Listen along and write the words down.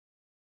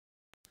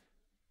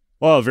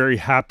Well, a very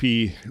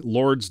happy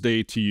Lord's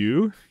Day to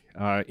you.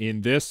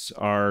 In this,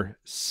 our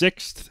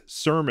sixth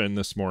sermon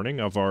this morning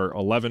of our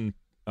 11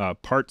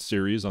 part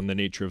series on the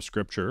nature of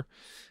Scripture,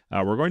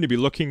 we're going to be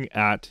looking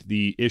at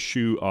the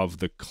issue of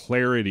the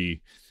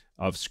clarity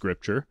of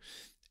Scripture.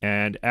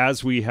 And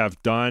as we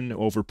have done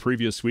over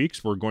previous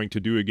weeks, we're going to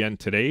do again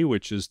today,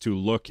 which is to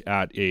look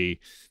at a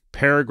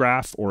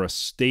paragraph or a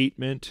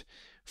statement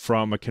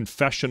from a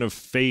confession of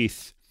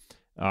faith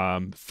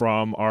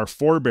from our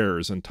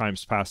forebears in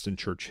times past in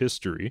church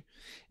history.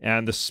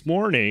 And this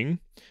morning,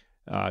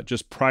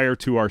 just prior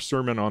to our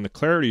sermon on the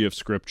clarity of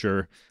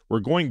Scripture, we're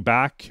going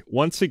back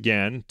once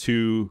again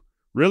to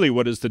really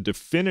what is the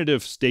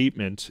definitive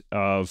statement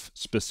of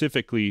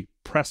specifically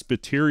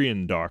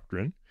Presbyterian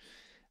doctrine.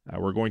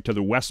 We're going to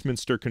the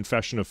Westminster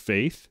Confession of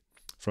Faith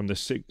from the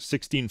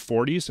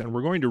 1640s, and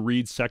we're going to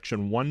read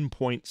section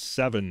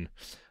 1.7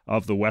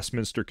 of the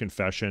Westminster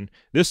Confession.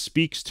 This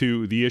speaks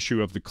to the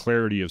issue of the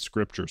clarity of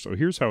Scripture. So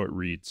here's how it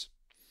reads.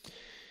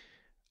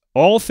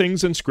 All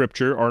things in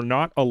Scripture are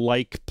not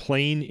alike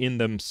plain in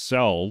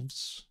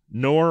themselves,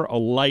 nor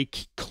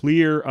alike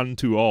clear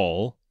unto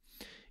all.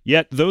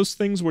 Yet those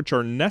things which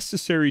are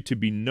necessary to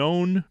be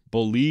known,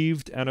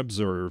 believed, and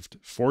observed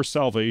for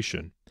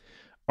salvation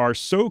are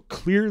so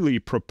clearly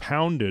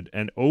propounded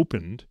and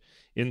opened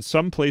in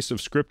some place of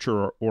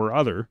Scripture or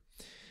other,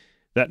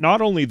 that not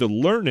only the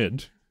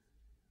learned,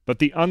 but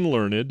the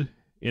unlearned,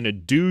 in a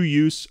due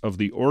use of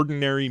the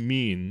ordinary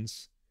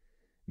means,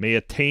 may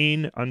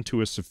attain unto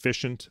a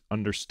sufficient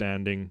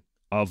understanding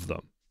of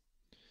them.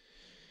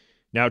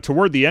 Now,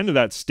 toward the end of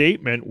that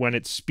statement, when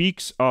it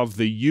speaks of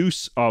the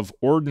use of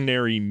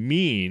ordinary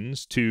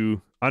means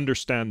to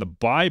understand the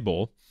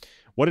Bible,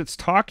 what it's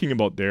talking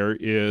about there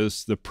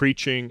is the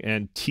preaching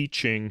and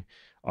teaching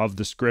of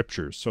the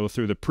Scriptures. So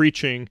through the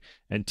preaching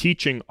and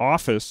teaching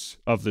office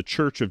of the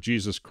Church of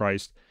Jesus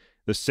Christ,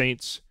 the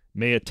saints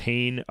may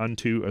attain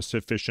unto a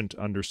sufficient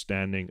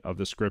understanding of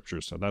the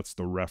Scriptures. So that's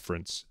the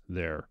reference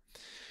there.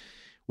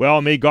 Well,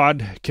 may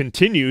God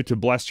continue to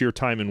bless your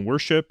time in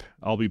worship.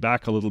 I'll be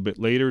back a little bit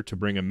later to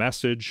bring a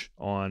message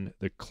on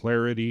the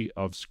clarity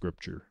of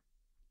Scripture.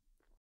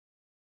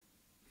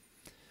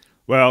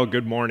 Well,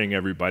 good morning,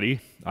 everybody.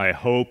 I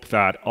hope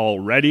that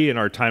already in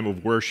our time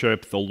of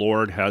worship, the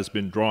Lord has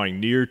been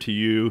drawing near to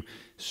you,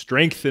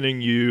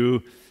 strengthening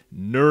you,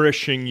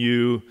 nourishing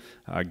you,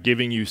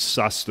 giving you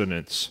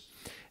sustenance.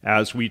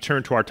 As we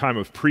turn to our time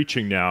of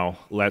preaching now,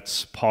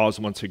 let's pause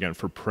once again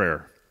for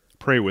prayer.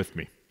 Pray with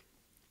me.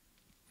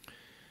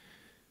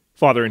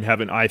 Father in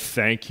heaven, I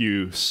thank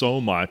you so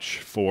much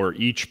for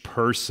each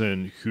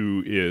person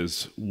who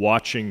is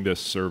watching this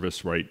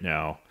service right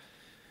now.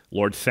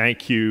 Lord,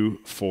 thank you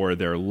for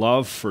their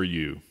love for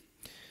you,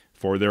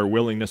 for their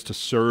willingness to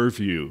serve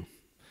you,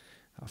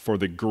 for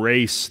the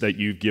grace that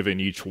you've given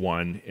each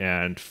one,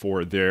 and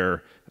for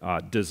their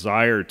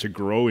desire to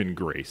grow in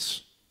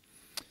grace.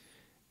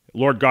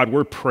 Lord God,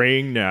 we're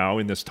praying now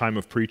in this time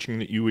of preaching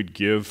that you would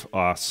give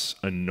us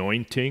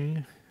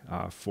anointing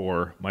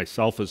for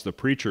myself as the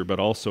preacher, but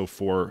also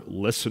for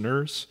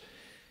listeners,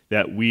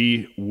 that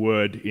we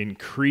would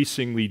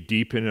increasingly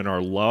deepen in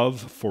our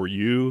love for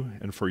you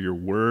and for your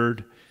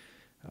word.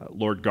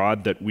 Lord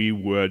God, that we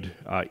would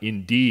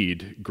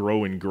indeed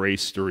grow in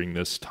grace during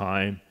this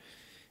time,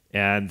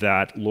 and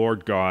that,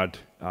 Lord God,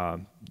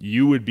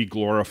 you would be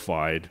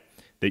glorified,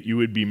 that you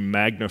would be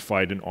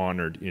magnified and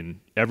honored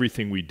in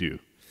everything we do.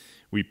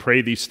 We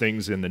pray these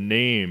things in the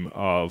name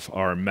of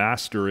our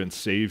Master and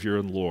Savior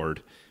and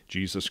Lord,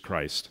 Jesus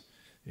Christ.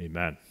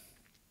 Amen.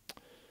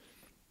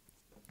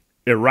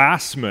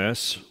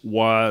 Erasmus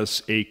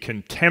was a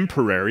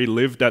contemporary,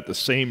 lived at the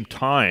same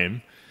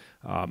time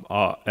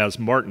as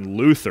Martin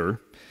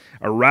Luther.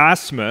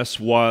 Erasmus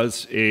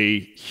was a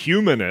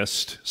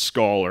humanist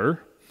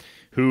scholar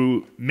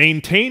who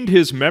maintained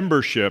his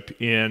membership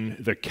in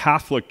the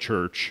Catholic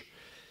Church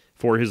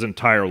for his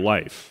entire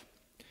life.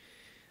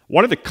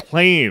 One of the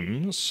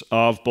claims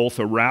of both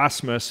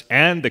Erasmus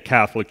and the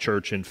Catholic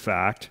Church, in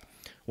fact,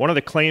 one of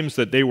the claims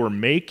that they were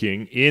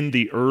making in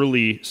the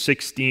early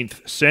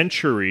 16th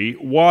century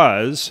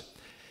was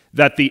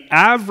that the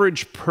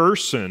average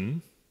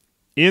person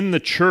in the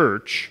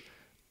church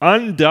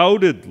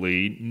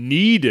undoubtedly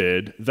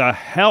needed the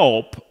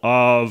help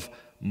of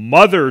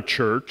Mother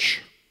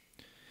Church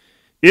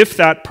if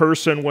that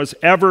person was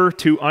ever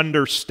to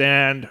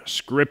understand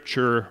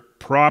Scripture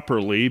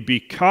properly,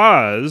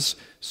 because,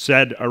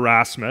 said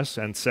Erasmus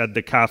and said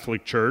the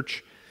Catholic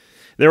Church,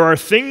 there are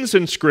things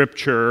in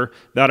Scripture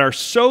that are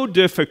so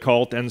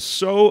difficult and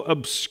so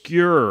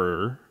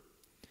obscure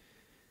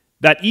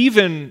that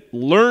even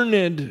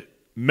learned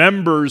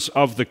members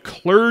of the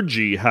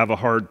clergy have a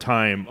hard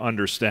time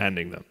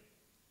understanding them.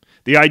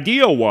 The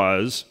idea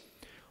was,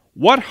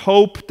 what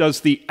hope does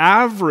the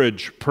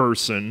average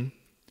person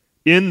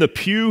in the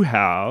pew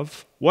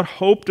have? What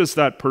hope does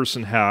that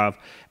person have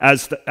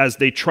as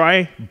they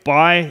try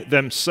by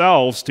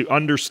themselves to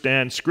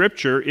understand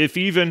Scripture if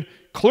even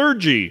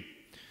clergy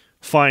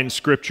find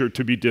Scripture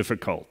to be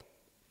difficult?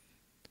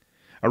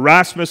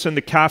 Erasmus and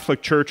the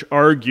Catholic Church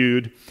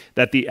argued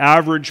that the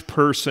average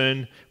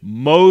person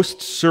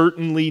most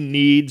certainly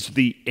needs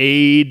the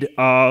aid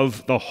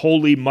of the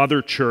Holy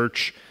Mother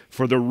Church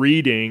for the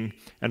reading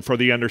and for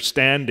the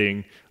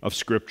understanding of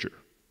Scripture.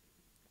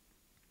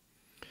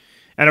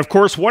 And of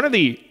course, one of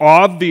the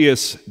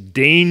obvious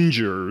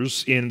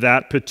dangers in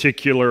that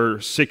particular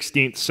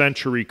 16th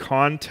century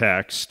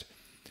context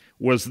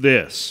was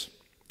this.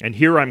 And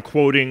here I'm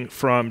quoting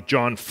from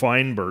John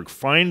Feinberg.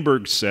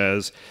 Feinberg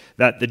says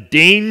that the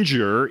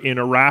danger in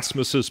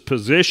Erasmus's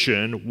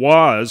position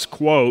was,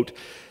 quote,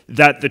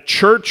 that the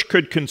church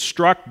could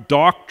construct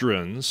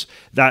doctrines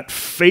that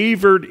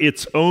favored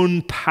its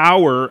own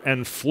power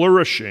and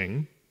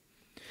flourishing,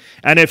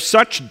 and if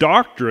such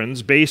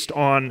doctrines based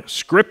on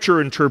Scripture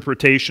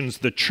interpretations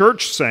the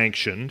church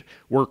sanctioned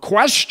were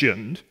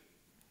questioned,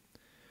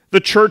 the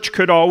church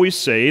could always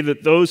say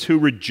that those who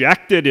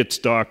rejected its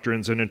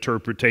doctrines and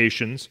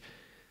interpretations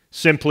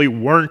simply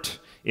weren't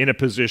in a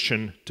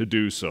position to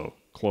do so.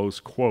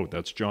 Close quote.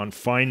 That's John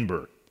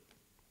Feinberg.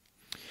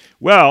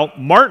 Well,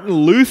 Martin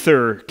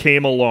Luther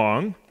came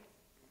along,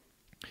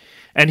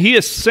 and he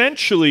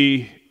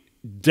essentially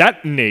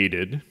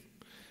detonated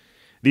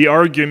the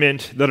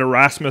argument that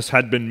Erasmus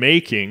had been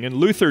making, and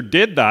Luther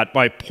did that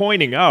by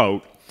pointing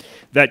out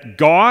that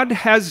God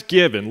has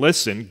given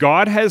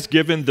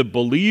the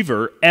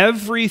believer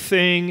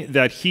everything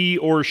that he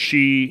or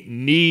she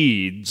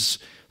needs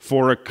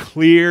for a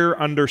clear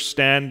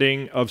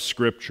understanding of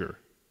Scripture.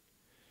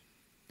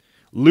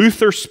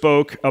 Luther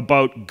spoke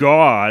about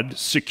God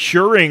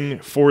securing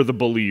for the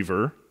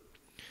believer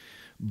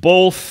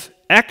both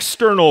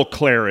external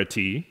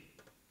clarity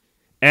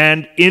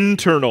and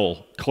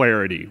internal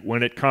clarity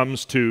when it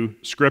comes to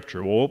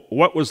Scripture. Well,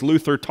 what was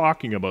Luther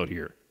talking about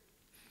here?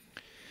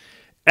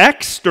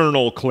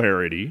 External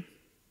clarity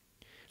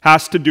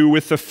has to do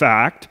with the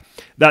fact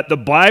that the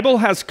Bible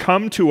has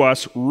come to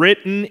us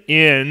written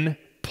in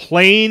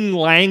plain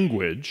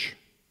language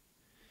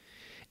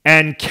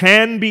and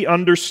can be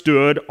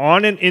understood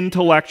on an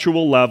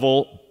intellectual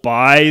level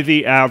by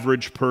the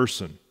average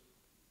person.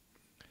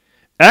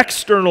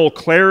 External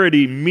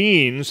clarity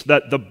means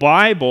that the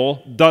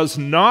Bible does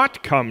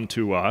not come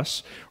to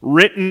us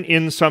written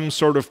in some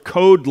sort of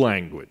code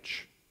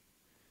language.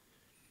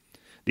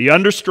 The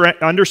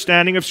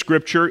understanding of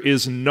Scripture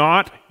is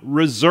not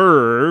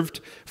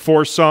reserved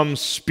for some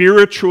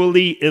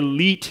spiritually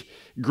elite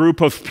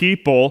group of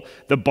people.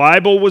 The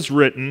Bible was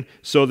written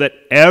so that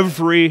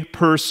every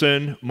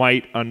person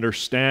might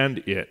understand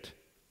it.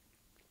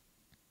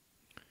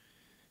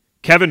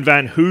 Kevin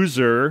Van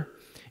Hooser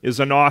is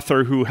an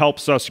author who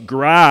helps us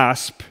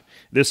grasp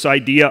this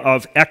idea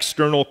of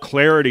external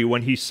clarity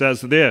when he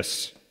says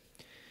this,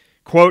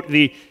 quote,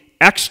 "The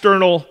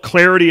external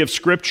clarity of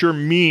Scripture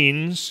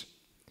means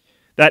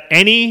that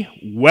any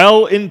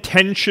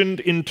well-intentioned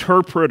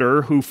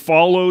interpreter who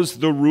follows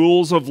the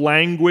rules of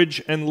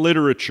language and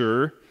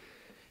literature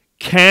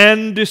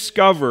can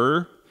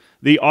discover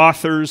the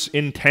author's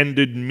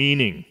intended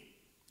meaning,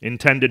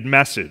 intended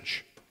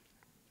message."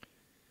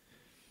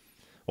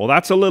 Well,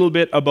 that's a little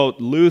bit about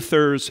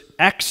Luther's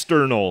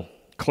external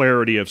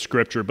clarity of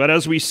Scripture. But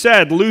as we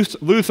said,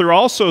 Luther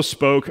also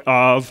spoke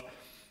of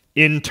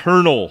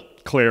internal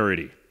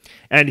clarity.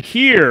 And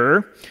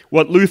here,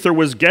 what Luther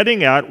was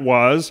getting at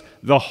was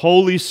the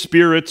Holy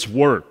Spirit's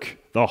work.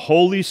 The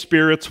Holy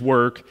Spirit's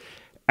work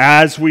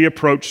as we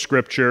approach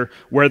Scripture,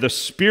 where the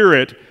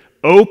Spirit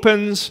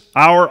opens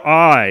our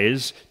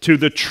eyes to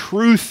the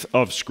truth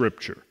of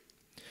Scripture,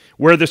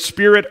 where the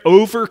Spirit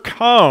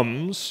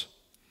overcomes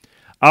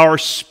our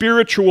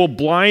spiritual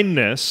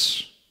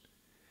blindness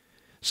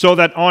so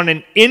that on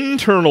an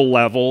internal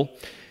level,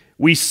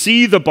 we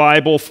see the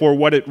Bible for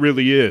what it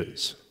really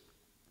is.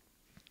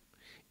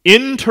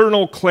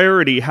 Internal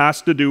clarity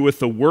has to do with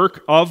the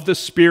work of the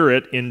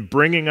Spirit in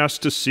bringing us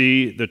to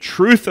see the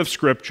truth of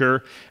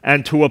Scripture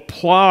and to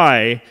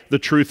apply the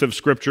truth of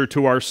Scripture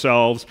to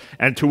ourselves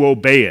and to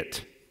obey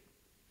it.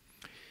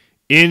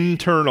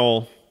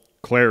 Internal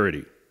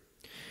clarity.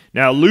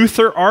 Now,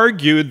 Luther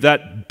argued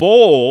that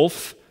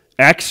both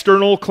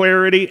external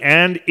clarity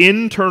and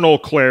internal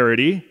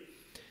clarity,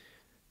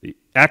 the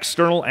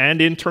external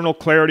and internal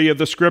clarity of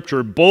the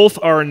Scripture, both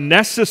are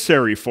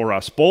necessary for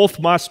us. Both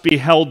must be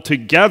held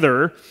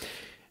together.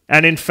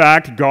 And in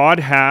fact, God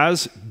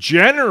has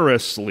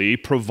generously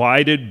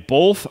provided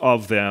both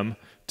of them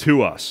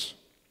to us.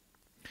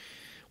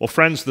 Well,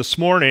 friends, this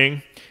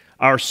morning,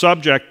 our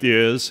subject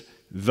is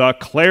the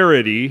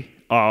clarity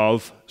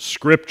of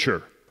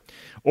Scripture,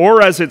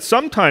 or as it's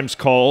sometimes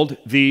called,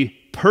 the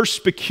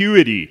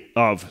perspicuity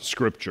of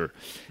Scripture.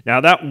 Now,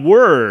 that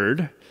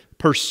word,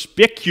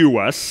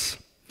 perspicuous,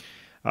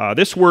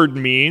 this word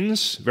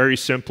means, very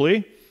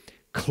simply,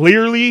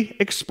 clearly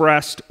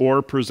expressed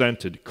or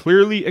presented.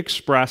 Clearly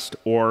expressed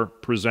or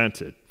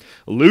presented.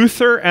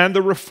 Luther and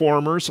the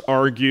Reformers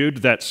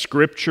argued that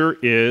Scripture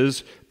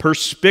is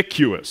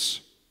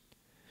perspicuous.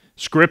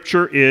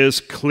 Scripture is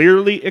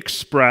clearly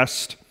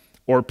expressed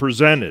or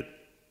presented.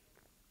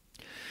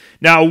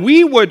 Now,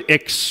 we would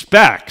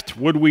expect,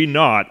 would we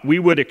not? We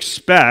would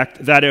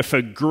expect that if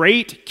a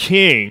great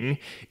king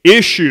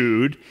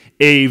issued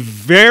a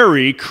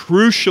very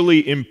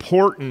crucially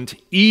important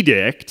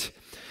edict,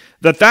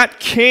 that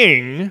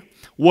king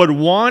would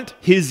want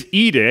his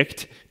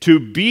edict to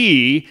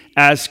be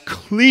as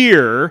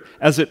clear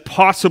as it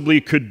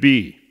possibly could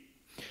be.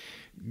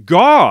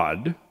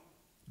 God,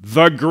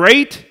 the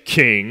great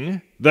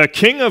king, the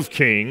King of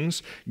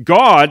Kings,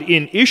 God,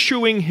 in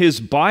issuing his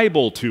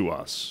Bible to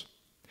us,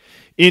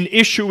 in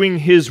issuing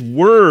his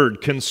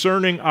word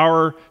concerning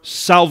our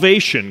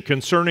salvation,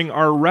 concerning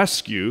our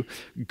rescue,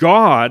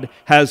 God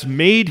has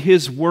made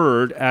his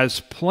word as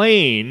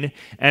plain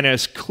and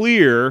as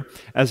clear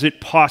as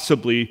it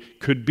possibly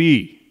could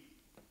be.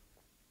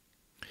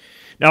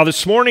 Now,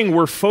 this morning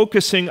we're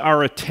focusing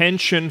our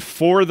attention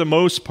for the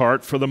most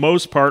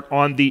part,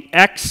 on the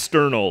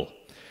external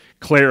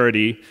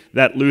clarity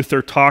that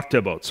Luther talked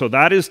about. So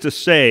that is to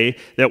say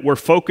that we're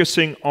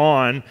focusing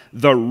on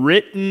the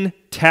written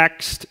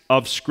text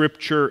of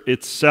Scripture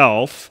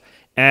itself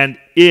and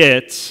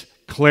its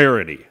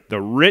clarity.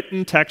 The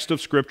written text of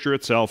Scripture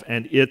itself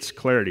and its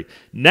clarity.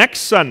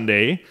 Next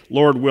Sunday,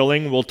 Lord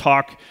willing, we'll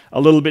talk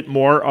a little bit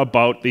more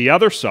about the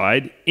other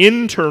side,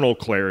 internal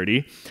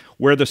clarity,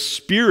 where the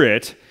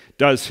Spirit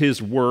does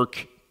his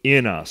work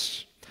in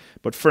us.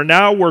 But for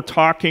now, we're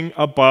talking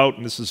about,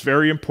 and this is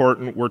very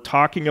important, we're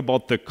talking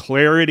about the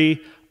clarity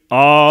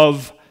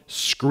of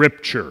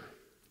Scripture.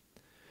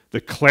 The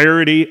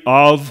clarity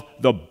of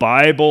the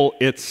Bible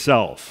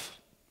itself.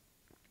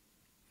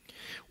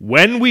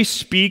 When we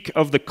speak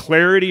of the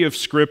clarity of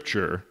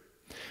Scripture,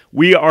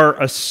 we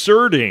are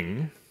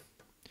asserting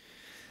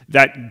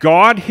that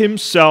God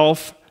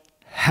himself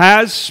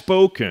has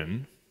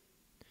spoken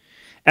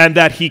and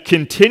that he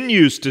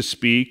continues to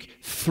speak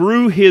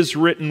through his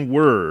written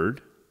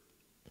word,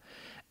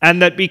 and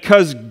that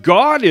because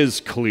God is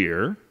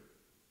clear,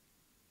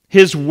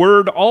 his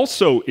word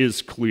also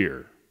is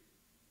clear.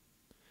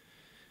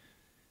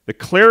 The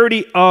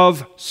clarity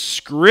of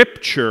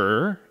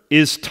Scripture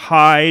is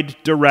tied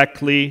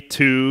directly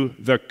to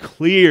the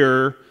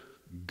clear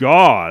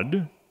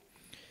God,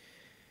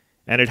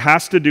 and it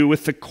has to do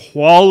with the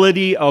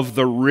quality of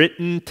the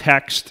written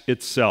text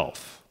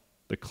itself,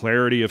 the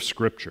clarity of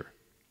Scripture.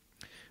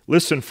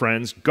 Listen,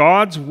 friends,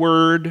 God's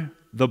word,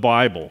 the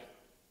Bible,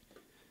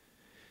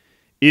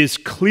 is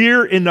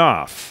clear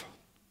enough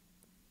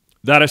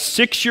that a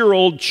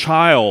 6-year-old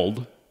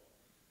child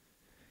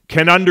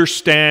can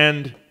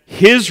understand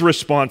his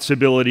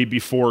responsibility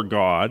before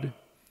God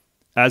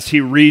as he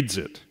reads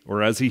it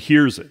or as he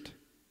hears it.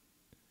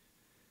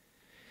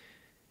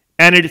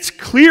 And it's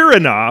clear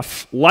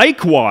enough,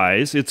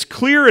 likewise, it's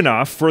clear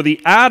enough for the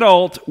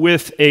adult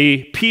with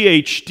a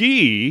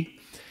PhD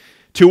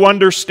to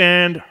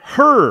understand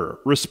her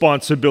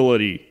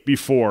responsibility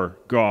before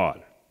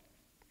God.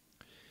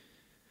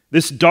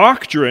 This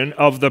doctrine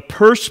of the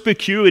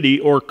perspicuity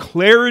or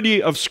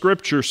clarity of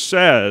Scripture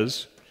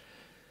says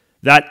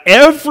that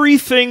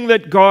everything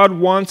that God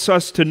wants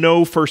us to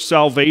know for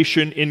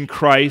salvation in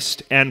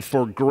Christ and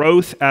for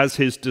growth as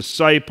his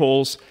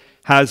disciples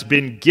has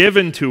been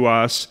given to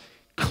us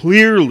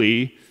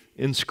clearly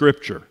in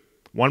Scripture.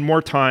 One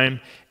more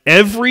time.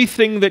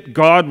 Everything that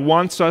God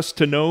wants us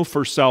to know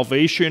for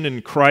salvation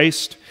in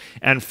Christ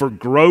and for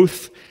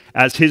growth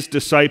as his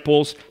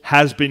disciples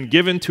has been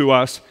given to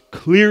us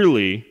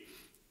clearly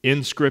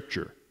in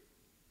Scripture.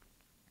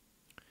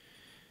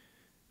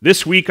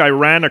 This week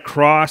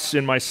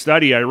in my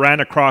study, I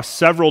ran across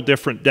several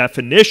different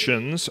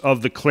definitions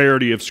of the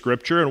clarity of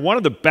Scripture, and one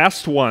of the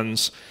best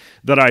ones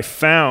that I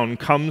found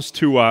comes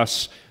to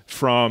us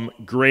from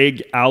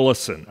Greg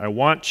Allison. I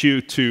want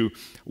you to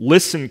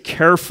listen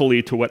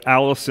carefully to what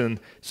Allison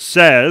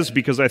says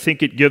because I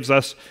think it gives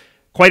us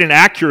quite an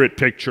accurate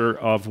picture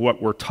of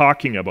what we're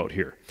talking about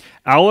here.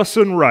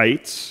 Allison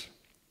writes,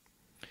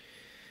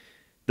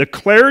 "The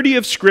clarity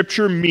of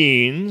Scripture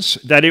means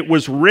that it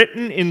was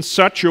written in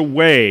such a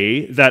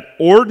way that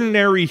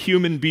ordinary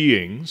human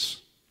beings,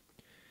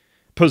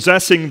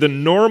 possessing the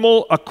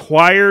normal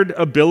acquired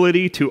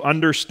ability to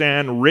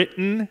understand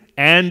written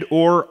and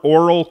or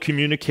oral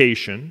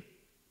communication,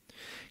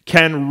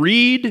 can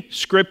read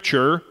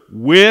Scripture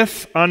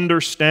with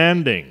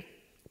understanding.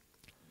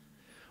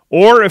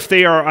 Or if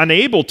they are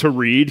unable to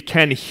read,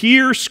 can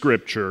hear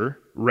Scripture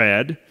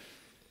read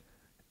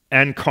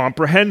and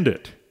comprehend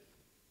it.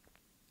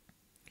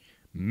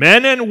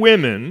 Men and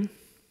women,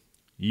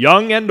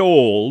 young and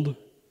old,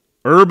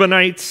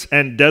 urbanites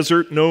and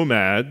desert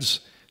nomads,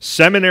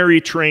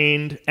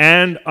 seminary-trained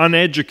and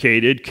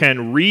uneducated,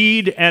 can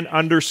read and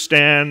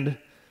understand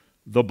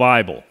the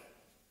Bible."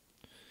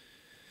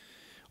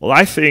 Well,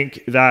 I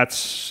think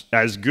that's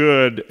as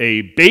good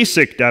a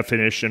basic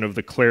definition of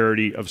the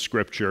clarity of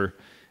Scripture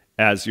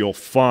as you'll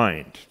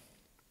find.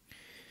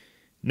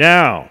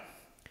 Now,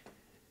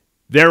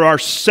 there are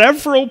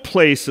several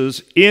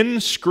places in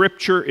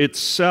Scripture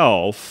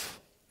itself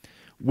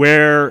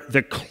where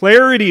the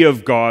clarity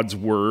of God's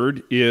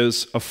Word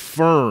is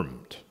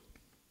affirmed.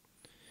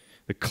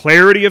 The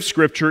clarity of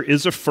Scripture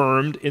is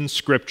affirmed in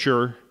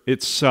Scripture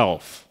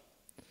itself.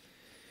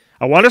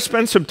 I want to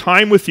spend some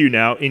time with you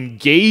now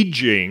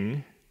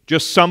engaging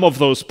just some of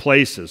those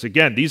places.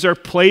 Again, these are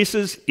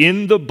places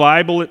in the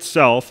Bible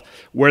itself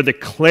where the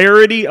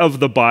clarity of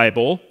the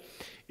Bible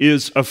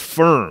is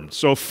affirmed.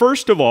 So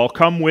first of all,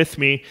 come with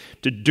me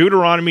to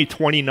Deuteronomy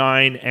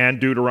 29 and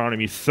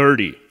Deuteronomy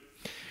 30.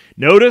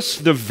 Notice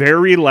the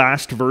very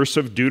last verse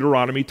of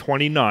Deuteronomy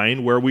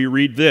 29 where we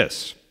read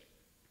this: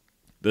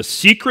 "The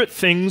secret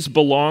things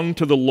belong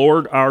to the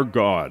Lord our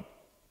God,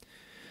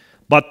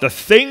 but the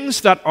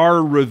things that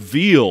are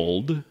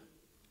revealed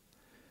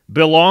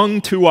belong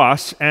to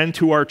us and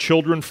to our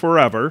children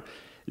forever,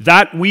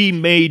 that we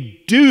may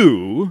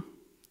do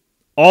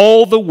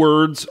all the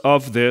words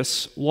of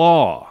this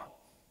law."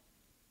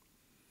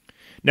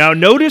 Now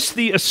notice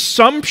the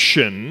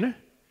assumption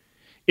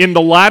in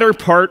the latter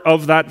part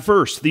of that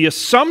verse. The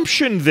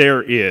assumption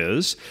there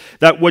is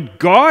that what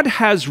God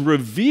has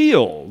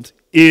revealed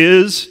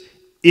is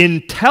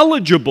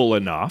intelligible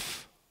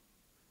enough,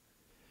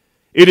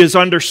 it is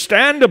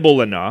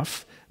understandable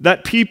enough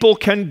that people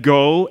can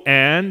go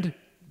and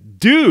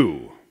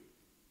do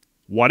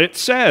what it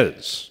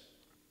says.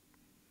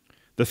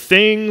 The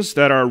things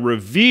that are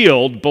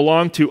revealed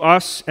belong to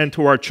us and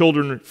to our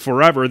children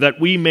forever, that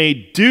we may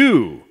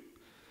do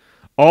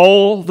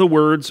all the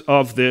words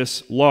of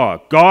this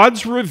law.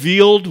 God's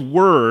revealed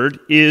word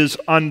is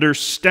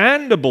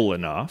understandable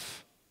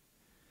enough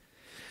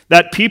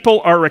that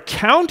people are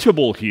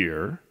accountable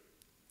here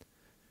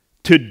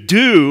to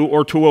do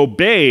or to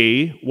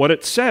obey what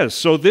it says.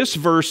 So this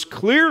verse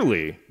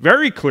clearly,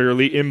 very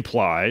clearly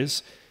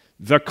implies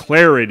the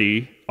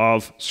clarity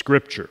of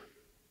Scripture.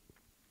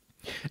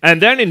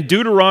 And then in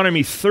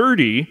Deuteronomy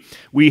 30,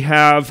 we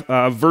have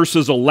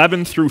verses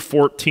 11 through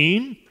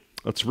 14.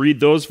 Let's read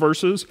those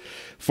verses.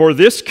 "For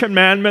this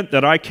commandment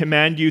that I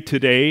command you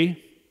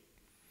today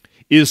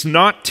is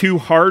not too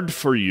hard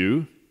for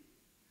you,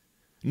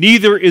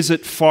 neither is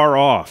it far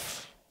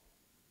off.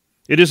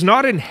 It is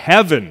not in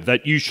heaven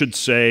that you should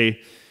say,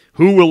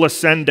 'Who will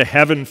ascend to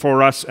heaven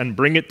for us and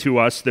bring it to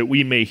us that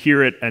we may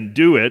hear it and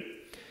do it?'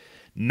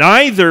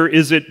 Neither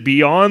is it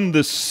beyond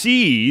the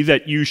sea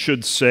that you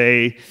should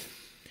say,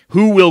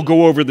 'Who will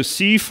go over the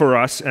sea for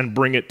us and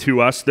bring it to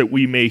us that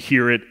we may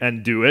hear it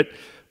and do it?'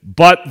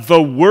 But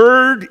the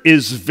word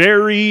is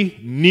very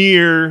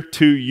near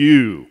to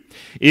you.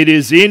 It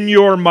is in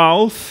your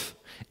mouth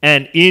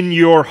and in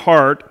your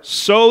heart,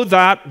 so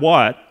that"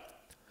 what?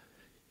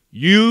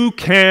 "You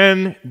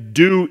can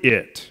do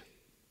it."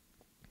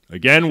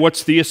 Again,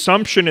 what's the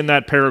assumption in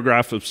that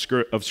paragraph of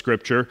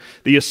Scripture?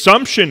 The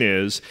assumption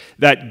is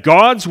that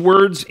God's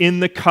words in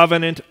the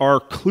covenant are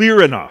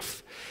clear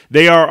enough,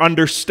 they are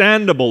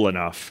understandable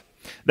enough,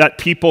 that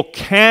people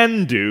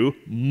can do,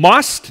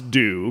 must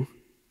do,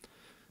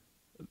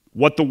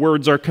 what the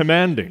words are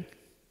commanding.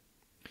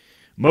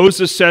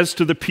 Moses says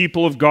to the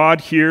people of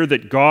God here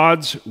that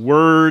God's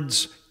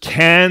words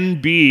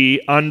can be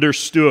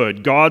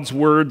understood. God's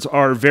words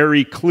are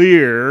very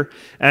clear,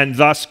 and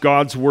thus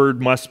God's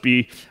word must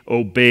be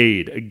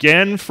obeyed.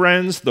 Again,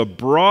 friends, the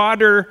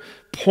broader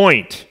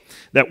point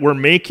that we're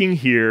making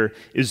here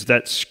is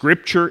that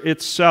Scripture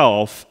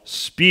itself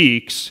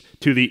speaks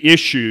to the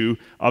issue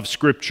of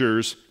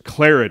Scripture's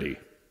clarity.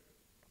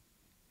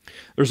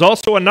 There's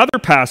also another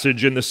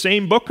passage in the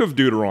same book of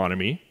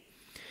Deuteronomy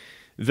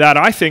that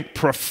I think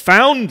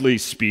profoundly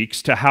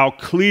speaks to how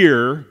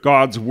clear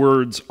God's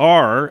words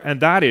are, and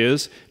that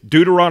is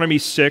Deuteronomy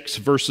 6,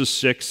 verses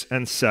 6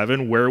 and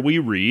 7, where we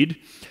read,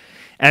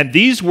 "And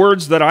these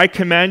words that I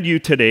command you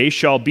today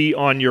shall be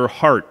on your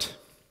heart.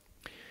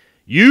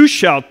 You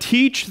shall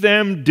teach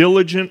them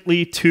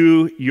diligently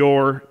to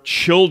your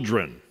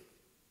children,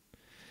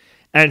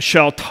 and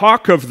shall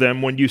talk of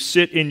them when you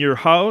sit in your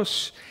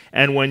house,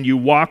 and when you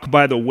walk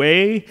by the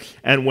way,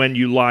 and when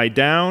you lie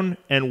down,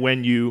 and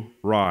when you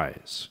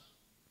rise."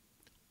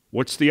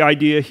 What's the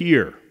idea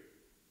here?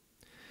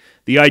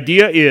 The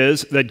idea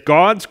is that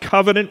God's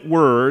covenant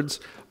words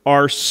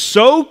are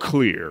so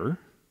clear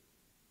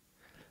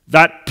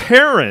that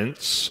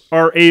parents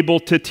are able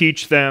to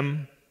teach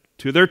them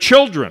to their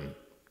children.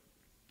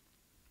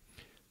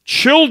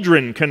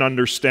 Children can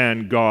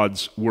understand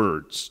God's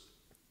words.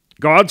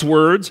 God's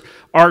words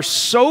are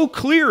so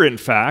clear, in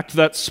fact,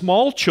 that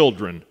small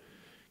children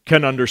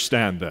can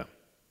understand them.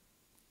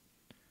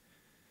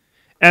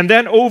 And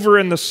then over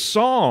in the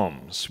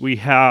Psalms, we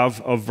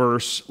have a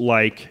verse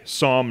like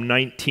Psalm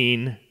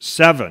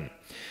 19:7.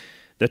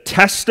 "The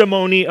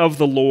testimony of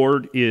the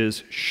Lord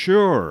is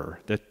sure."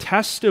 The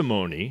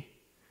testimony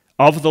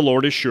of the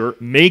Lord is sure,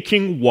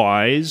 making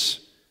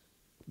wise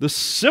the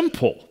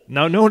simple.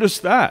 Now notice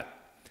that.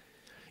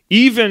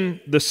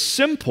 Even the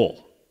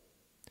simple,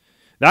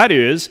 that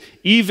is,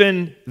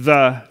 even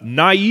the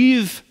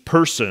naive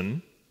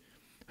person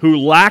who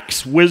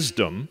lacks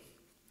wisdom,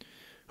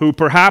 who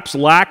perhaps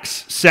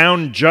lacks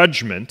sound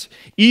judgment,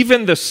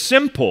 even the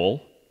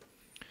simple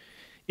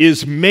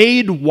is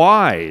made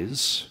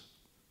wise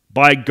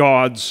by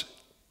God's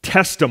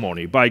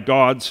testimony, by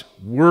God's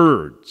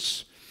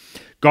words.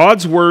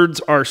 God's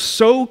words are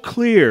so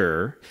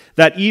clear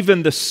that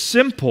even the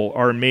simple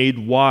are made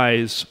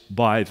wise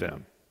by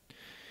them.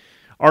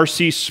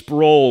 R.C.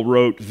 Sproul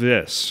wrote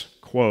this,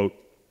 quote,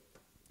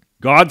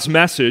 "God's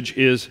message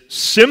is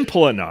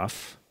simple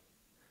enough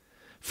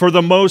for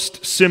the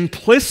most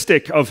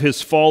simplistic of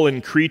his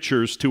fallen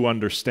creatures to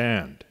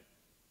understand."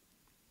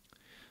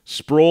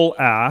 Sproul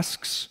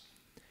asks,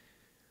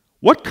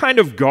 what kind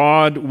of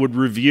God would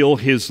reveal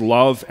his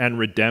love and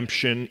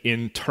redemption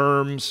in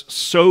terms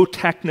so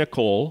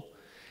technical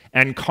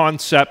and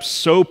concepts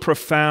so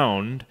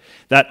profound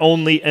that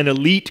only an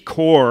elite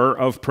core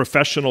of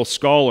professional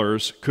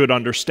scholars could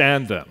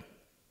understand them?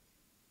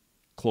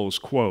 Close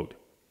quote.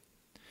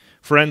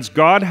 Friends,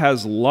 God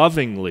has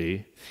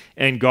lovingly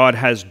and God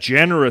has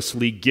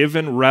generously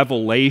given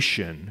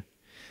revelation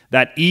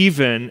that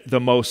even the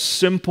most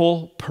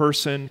simple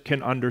person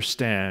can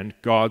understand.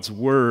 God's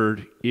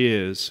word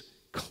is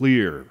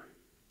clear.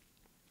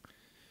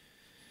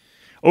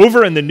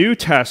 Over in the New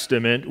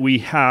Testament, we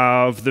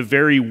have the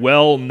very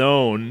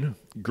well-known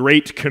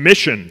Great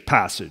Commission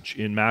passage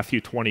in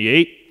Matthew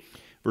 28,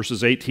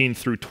 verses 18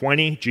 through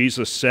 20.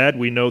 Jesus said,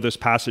 we know this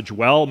passage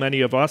well, many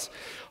of us,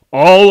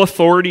 "All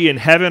authority in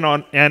heaven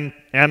and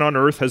on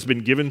earth has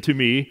been given to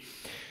me.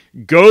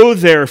 Go,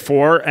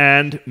 therefore,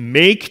 and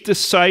make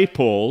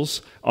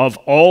disciples of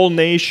all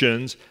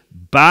nations,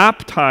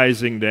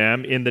 baptizing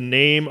them in the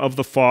name of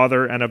the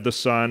Father and of the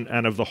Son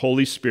and of the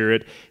Holy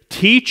Spirit,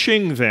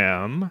 teaching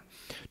them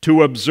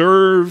to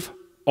observe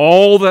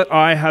all that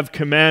I have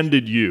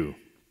commanded you.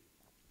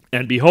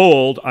 And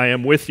behold, I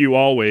am with you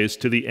always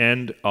to the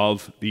end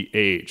of the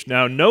age."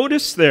 Now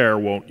notice there,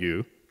 won't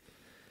you,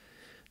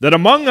 that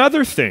among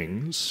other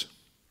things,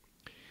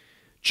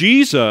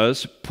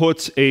 Jesus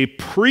puts a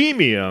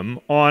premium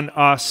on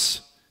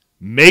us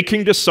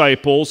making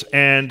disciples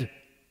and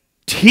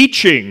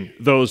teaching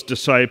those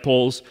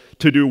disciples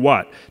to do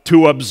what?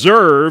 To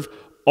observe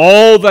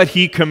all that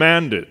he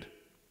commanded.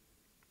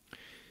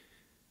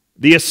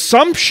 The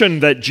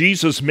assumption that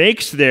Jesus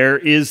makes there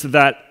is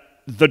that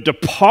the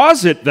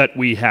deposit that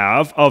we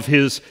have of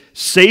his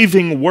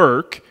saving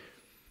work,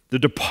 and the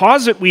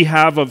deposit we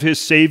have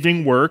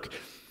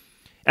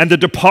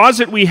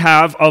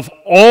of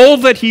all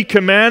that he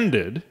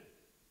commanded,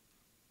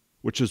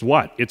 which is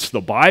what? It's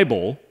the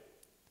Bible.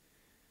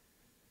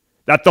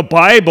 That the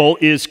Bible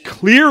is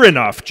clear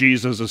enough,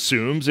 Jesus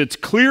assumes, it's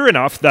clear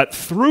enough that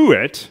through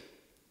it,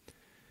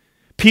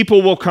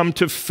 people will come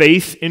to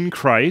faith in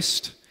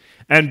Christ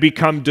and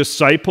become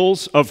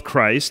disciples of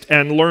Christ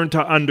and learn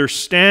to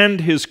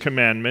understand his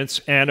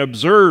commandments and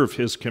observe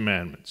his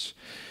commandments.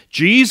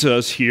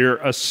 Jesus here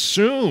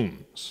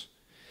assumes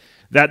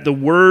that the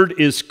word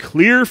is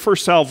clear for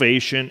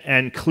salvation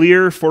and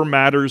clear for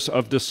matters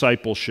of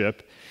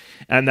discipleship,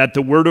 and that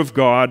the word of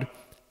God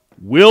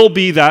will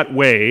be that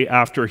way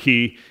after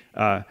he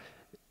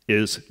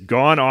is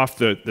gone off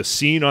the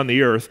scene on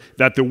the earth,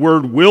 that the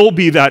word will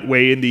be that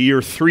way in the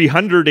year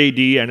 300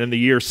 AD and in the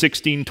year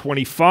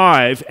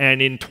 1625 and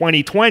in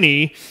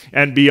 2020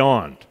 and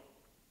beyond.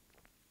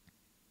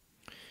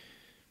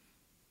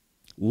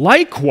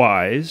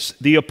 Likewise,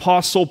 the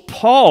Apostle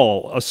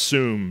Paul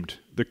assumed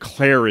the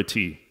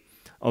clarity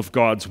of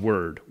God's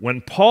word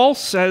when Paul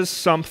says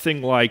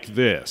something like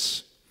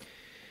this: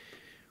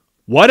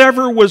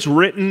 "Whatever was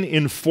written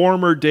in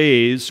former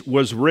days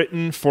was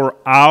written for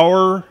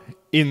our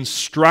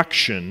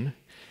instruction,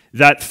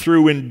 that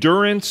through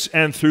endurance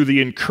and through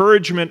the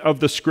encouragement of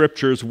the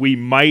Scriptures we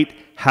might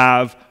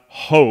have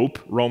hope."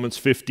 Romans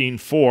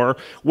 15:4.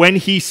 When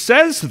he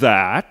says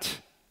that,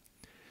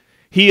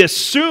 he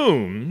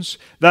assumes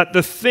that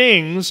the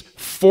things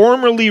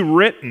formerly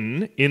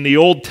written in the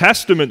Old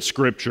Testament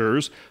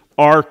Scriptures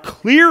are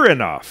clear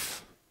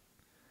enough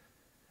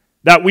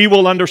that we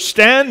will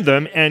understand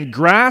them and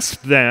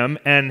grasp them,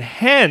 and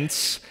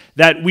hence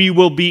that we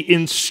will be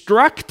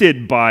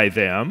instructed by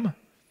them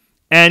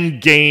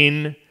and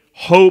gain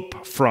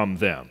hope from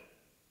them.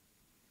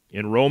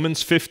 In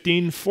Romans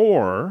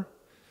 15:4,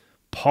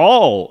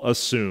 Paul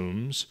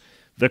assumes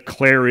the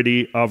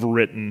clarity of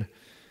written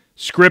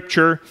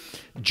Scripture,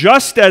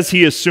 just as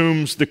he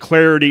assumes the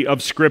clarity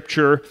of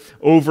Scripture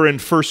over in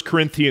 1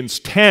 Corinthians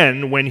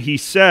 10 when he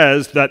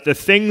says that the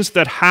things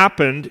that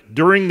happened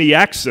during the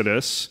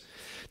Exodus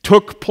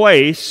took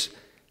place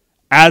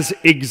as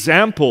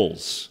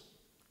examples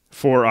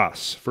for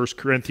us. 1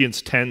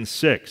 Corinthians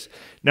 10:6.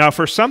 Now,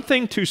 for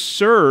something to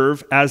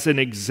serve as an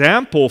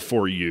example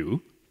for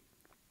you,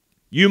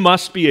 you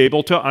must be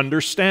able to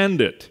understand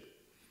it.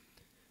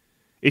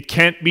 It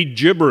can't be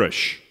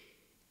gibberish.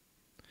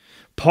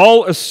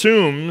 Paul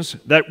assumes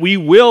that we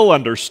will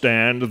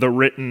understand the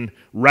written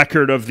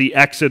record of the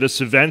Exodus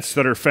events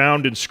that are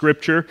found in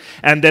Scripture,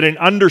 and that in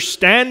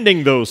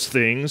understanding those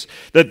things,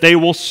 that they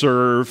will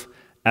serve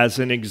as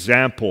an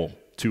example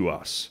to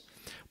us.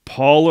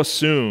 Paul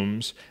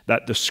assumes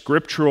that the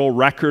scriptural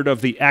record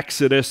of the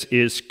Exodus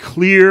is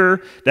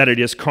clear, that it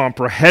is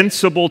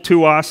comprehensible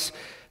to us,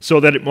 so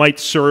that it might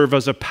serve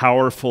as a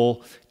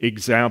powerful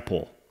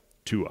example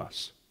to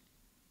us.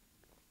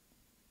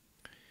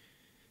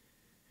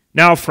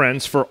 Now,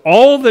 friends, for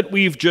all that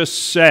we've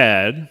just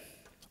said,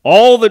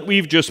 all that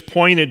we've just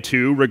pointed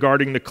to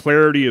regarding the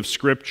clarity of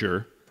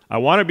Scripture, I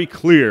want to be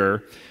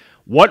clear.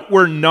 What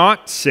we're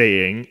not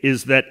saying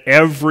is that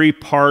every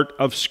part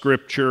of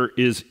Scripture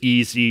is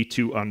easy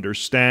to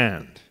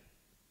understand.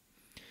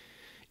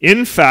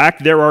 In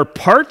fact, there are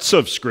parts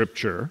of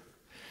Scripture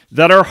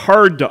that are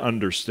hard to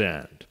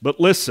understand. But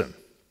listen,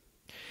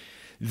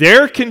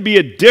 there can be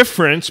a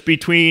difference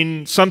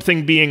between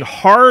something being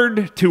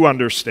hard to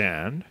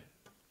understand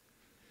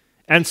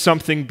and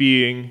something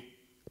being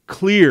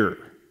clear.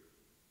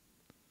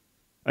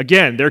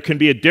 Again, there can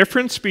be a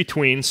difference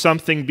between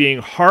something being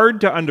hard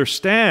to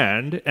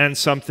understand and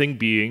something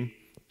being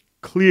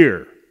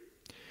clear.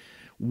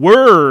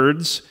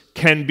 Words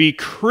can be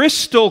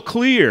crystal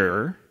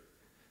clear,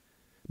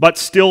 but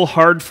still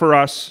hard for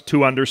us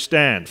to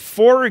understand.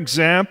 For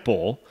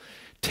example,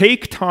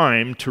 take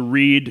time to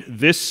read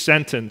this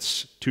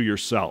sentence to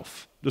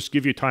yourself. Just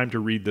give you time to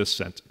read this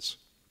sentence.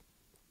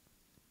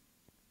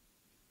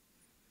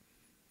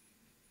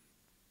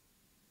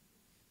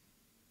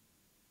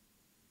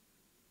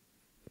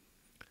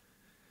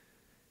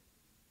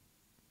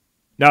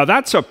 Now,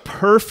 that's a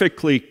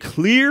perfectly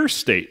clear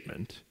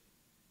statement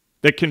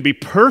that can be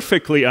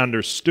perfectly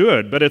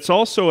understood, but it's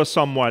also a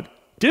somewhat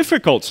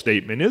difficult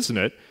statement, isn't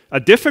it? A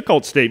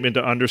difficult statement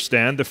to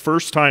understand the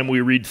first time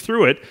we read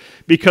through it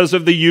because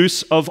of the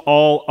use of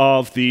all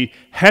of the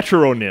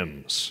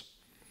heteronyms.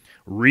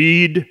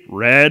 Read,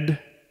 read,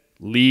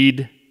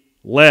 lead,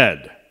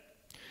 led.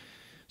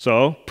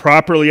 So,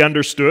 properly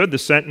understood, the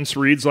sentence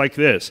reads like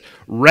this.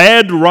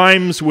 Read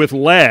rhymes with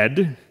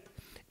led,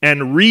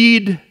 and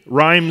read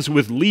rhymes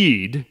with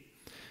lead,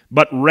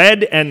 but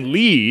read and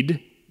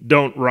lead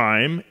don't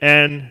rhyme,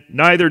 and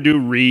neither do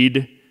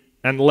read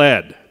and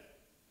led.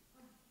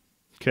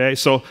 Okay,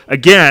 so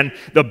again,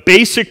 the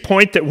basic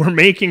point that we're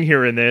making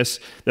here in this,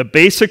 the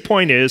basic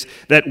point is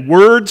that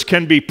words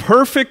can be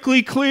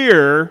perfectly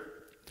clear,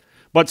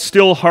 but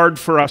still hard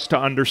for us to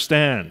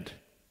understand.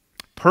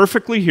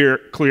 Perfectly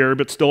clear,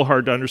 but still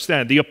hard to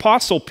understand. The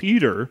Apostle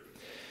Peter,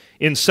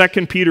 in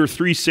 2 Peter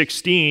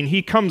 3:16,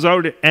 he comes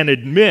out and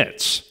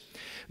admits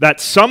that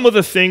some of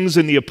the things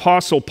in the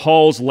Apostle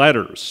Paul's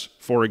letters,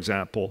 for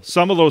example,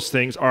 some of those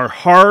things are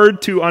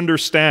hard to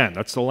understand.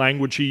 That's the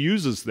language he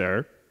uses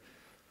there.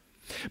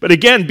 But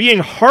again, being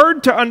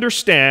hard to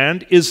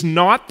understand is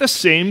not the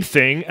same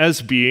thing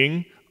as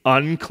being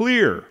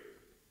unclear.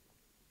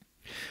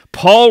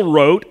 Paul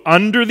wrote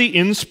under the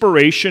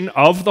inspiration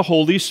of the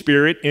Holy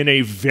Spirit in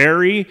a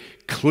very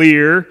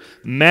clear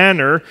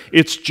manner.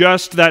 It's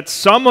just that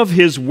some of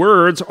his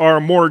words are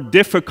more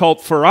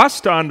difficult for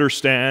us to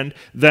understand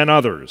than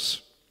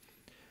others.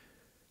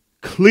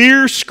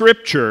 Clear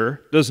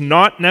Scripture does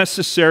not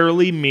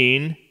necessarily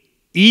mean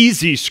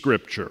easy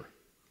Scripture,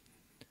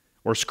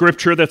 or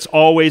Scripture that's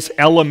always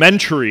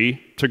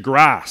elementary to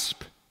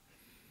grasp.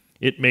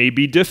 It may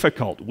be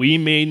difficult. We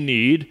may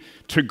need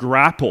to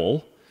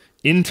grapple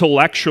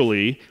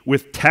intellectually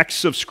with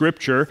texts of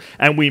Scripture,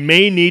 and we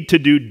may need to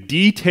do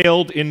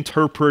detailed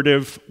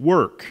interpretive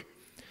work.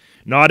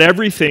 Not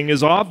everything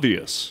is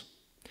obvious.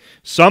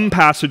 Some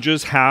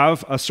passages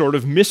have a sort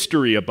of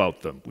mystery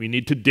about them. We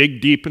need to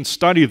dig deep and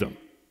study them.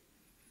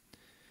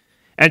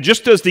 And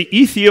just as the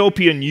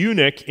Ethiopian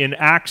eunuch in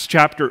Acts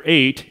chapter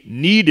 8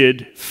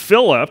 needed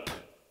Philip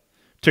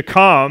to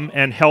come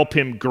and help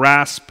him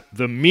grasp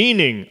the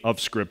meaning of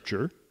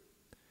Scripture,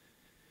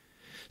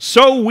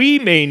 so we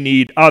may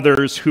need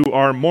others who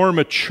are more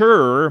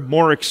mature,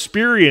 more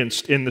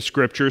experienced in the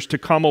Scriptures to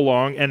come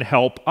along and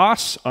help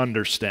us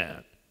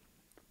understand.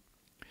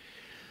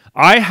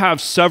 I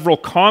have several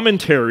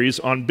commentaries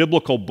on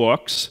biblical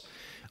books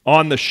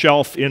on the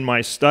shelf in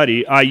my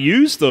study. I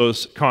use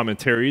those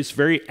commentaries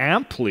very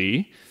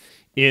amply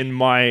in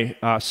my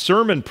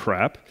sermon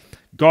prep.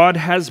 God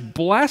has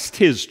blessed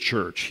His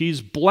church.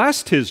 He's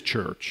blessed His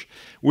church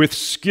with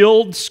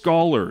skilled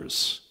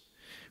scholars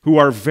who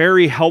are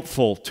very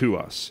helpful to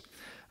us,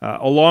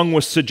 along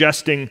with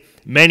suggesting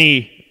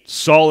many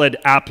solid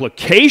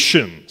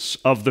applications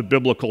of the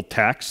biblical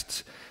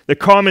texts. The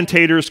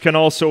commentators can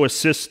also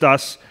assist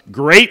us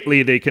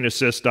greatly. They can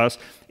assist us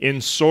in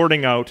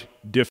sorting out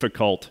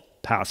difficult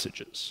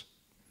passages.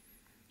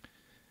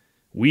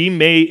 We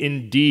may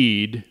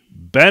indeed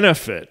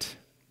benefit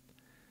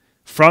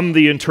from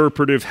the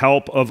interpretive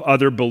help of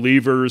other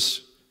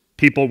believers,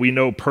 people we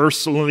know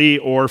personally,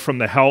 or from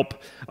the help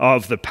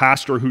of the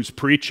pastor who's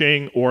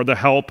preaching, or the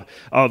help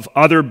of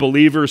other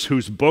believers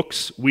whose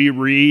books we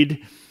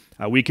read.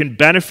 We can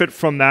benefit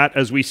from that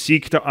as we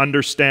seek to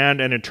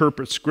understand and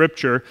interpret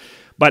Scripture.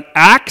 But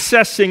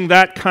accessing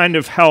that kind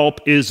of help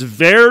is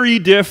very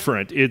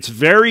different. It's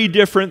very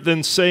different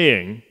than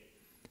saying,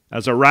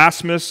 as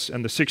Erasmus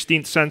and the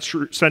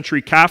 16th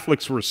century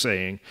Catholics were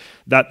saying,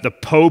 that the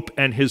Pope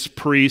and his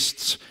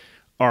priests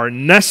are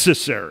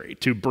necessary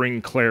to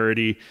bring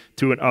clarity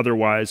to an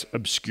otherwise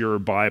obscure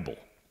Bible.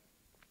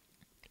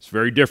 It's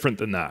very different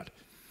than that.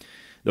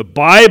 The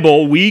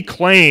Bible, we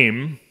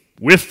claim,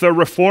 With the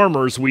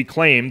Reformers, we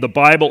claim the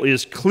Bible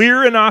is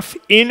clear enough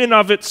in and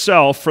of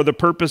itself for the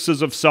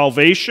purposes of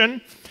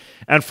salvation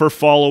and for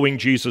following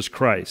Jesus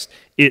Christ.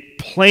 It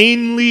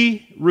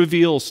plainly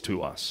reveals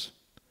to us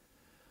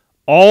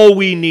all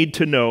we need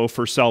to know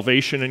for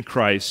salvation in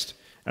Christ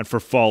and for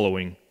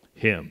following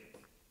Him.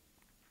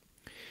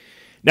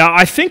 Now,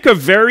 I think a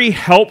very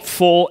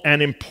helpful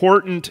and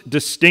important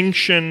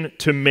distinction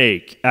to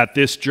make at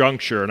this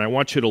juncture, and I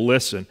want you to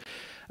listen,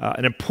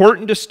 an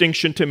important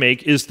distinction to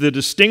make is the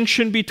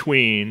distinction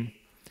between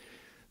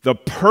the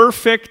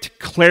perfect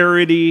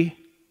clarity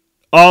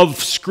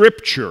of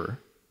Scripture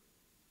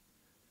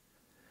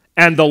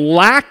and the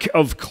lack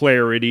of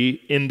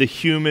clarity in the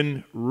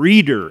human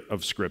reader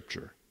of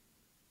Scripture.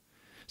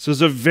 This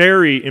is a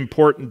very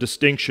important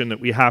distinction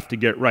that we have to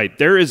get right.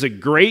 There is a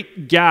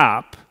great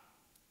gap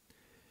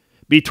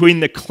between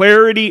the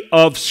clarity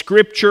of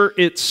Scripture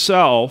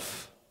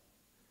itself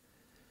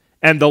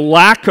and the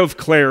lack of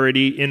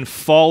clarity in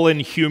fallen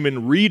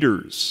human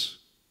readers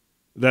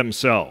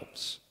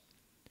themselves.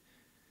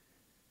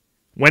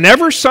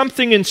 Whenever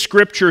something in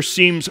Scripture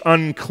seems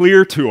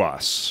unclear to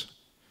us,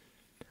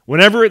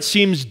 whenever it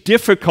seems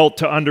difficult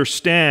to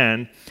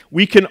understand,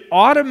 we can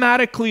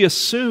automatically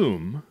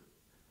assume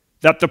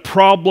that the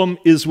problem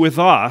is with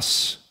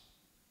us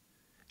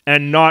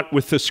and not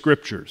with the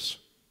Scriptures.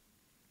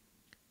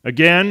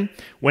 Again,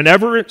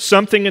 whenever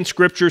something in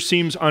Scripture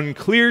seems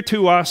unclear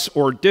to us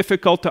or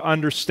difficult to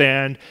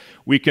understand,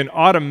 we can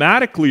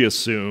automatically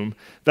assume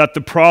that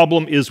the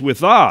problem is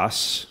with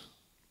us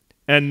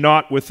and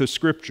not with the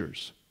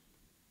Scriptures.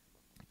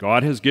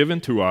 God has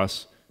given to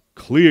us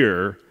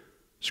clear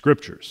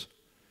Scriptures.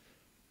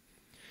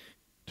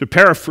 To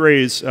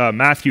paraphrase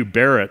Matthew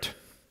Barrett,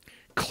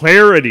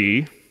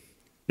 clarity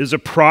is a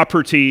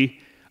property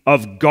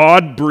of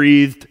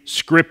God-breathed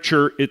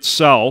Scripture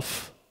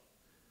itself,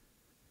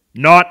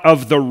 not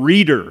of the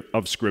reader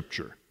of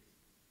Scripture.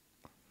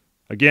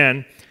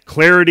 Again,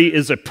 clarity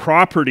is a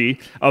property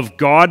of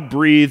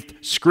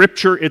God-breathed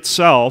Scripture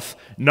itself,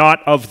 not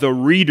of the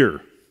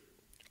reader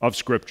of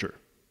Scripture.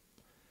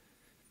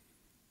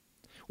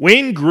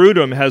 Wayne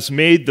Grudem has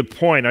made the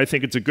point, I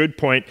think it's a good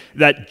point,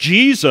 that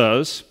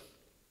Jesus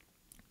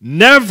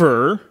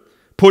never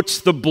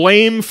puts the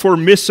blame for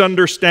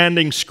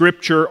misunderstanding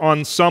Scripture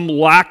on some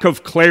lack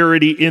of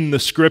clarity in the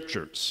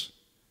Scriptures.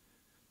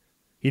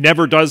 He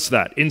never does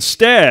that.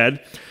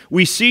 Instead,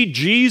 we see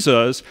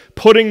Jesus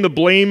putting the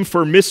blame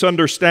for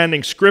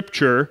misunderstanding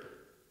Scripture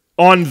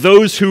on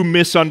those who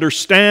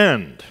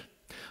misunderstand,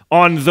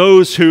 on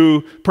those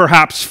who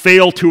perhaps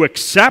fail to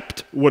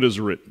accept what is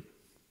written.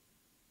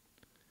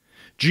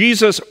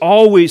 Jesus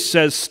always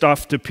says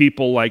stuff to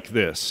people like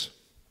this.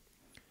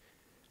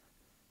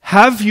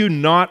 Have you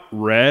not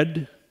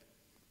read?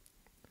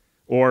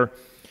 Or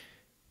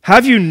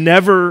have you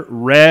never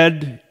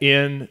read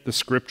in the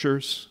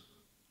Scriptures?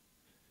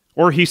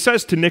 Or he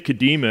says to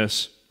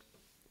Nicodemus,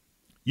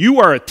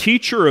 you are a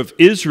teacher of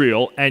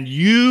Israel and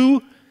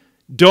you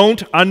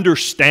don't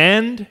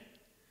understand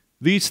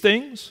these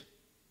things?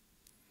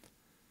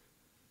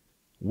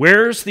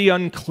 Where's the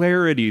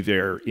unclarity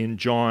there in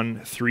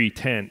John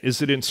 3:10?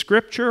 Is it in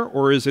Scripture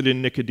or is it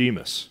in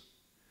Nicodemus?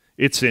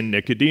 It's in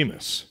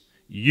Nicodemus.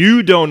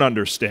 You don't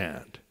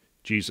understand,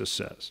 Jesus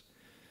says.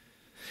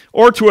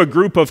 Or to a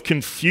group of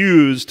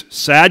confused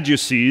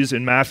Sadducees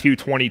in Matthew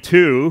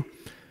 22,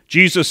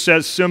 Jesus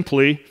says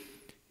simply,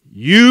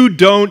 you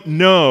don't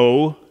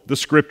know the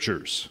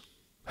Scriptures.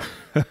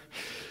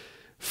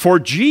 For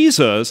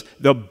Jesus,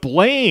 the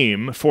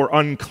blame for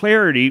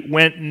unclarity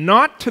went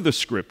not to the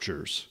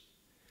Scriptures,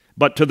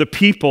 but to the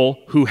people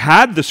who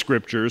had the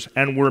Scriptures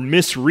and were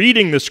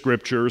misreading the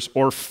Scriptures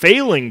or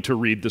failing to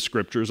read the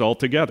Scriptures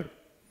altogether.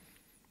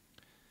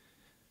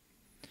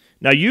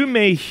 Now, you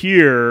may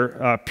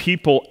hear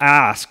people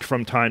ask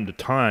from time to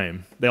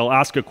time, they'll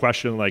ask a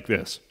question like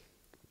this.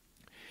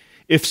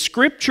 If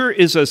Scripture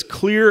is as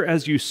clear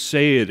as you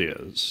say it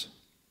is,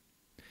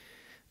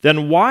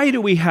 then why do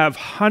we have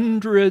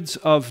hundreds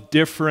of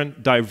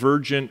different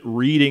divergent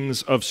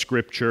readings of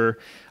Scripture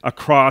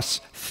across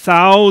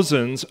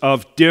thousands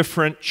of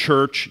different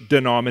church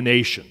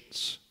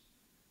denominations?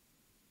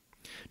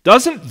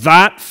 Doesn't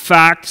that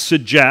fact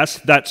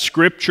suggest that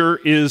Scripture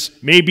is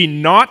maybe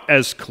not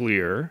as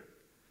clear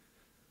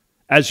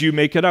as you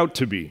make it out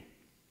to be?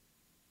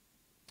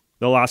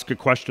 They'll ask a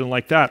question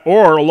like that.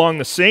 Or along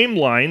the same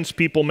lines,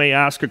 people may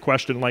ask a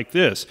question like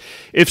this.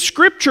 If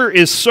Scripture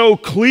is so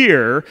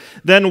clear,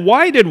 then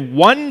why did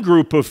one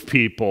group of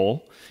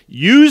people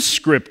use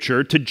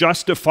Scripture to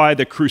justify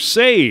the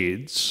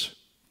Crusades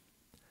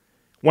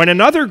when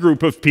another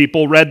group of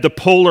people read the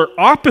polar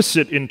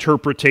opposite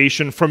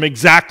interpretation from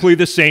exactly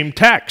the same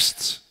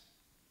texts?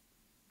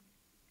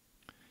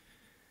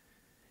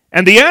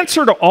 And the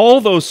answer to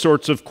all those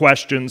sorts of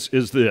questions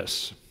is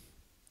this.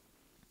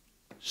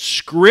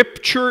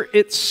 Scripture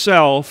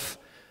itself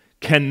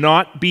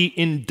cannot be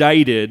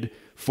indicted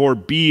for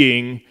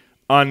being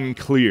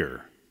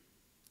unclear.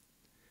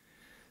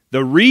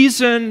 The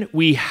reason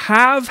we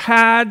have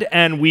had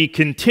and we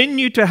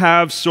continue to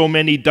have so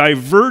many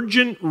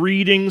divergent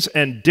readings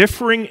and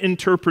differing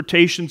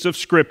interpretations of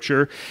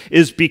Scripture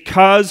is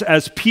because,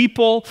 as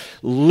people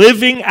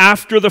living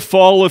after the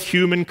fall of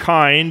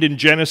humankind in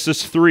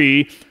Genesis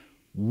 3,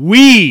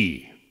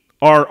 we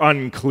are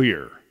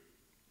unclear.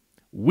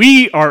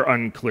 We are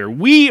unclear.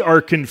 We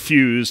are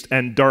confused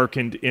and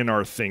darkened in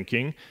our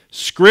thinking.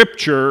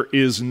 Scripture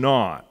is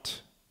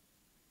not.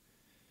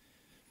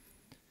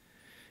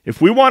 If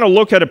we want to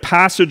look at a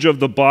passage of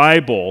the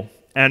Bible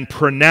and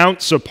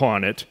pronounce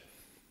upon it,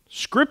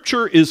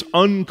 Scripture is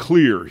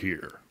unclear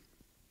here.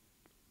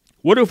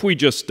 What have we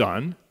just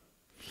done?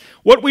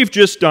 What we've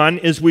just done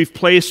is we've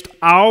placed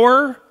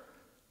our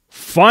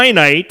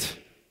finite,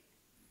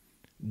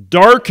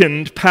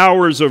 darkened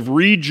powers of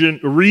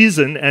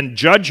reason and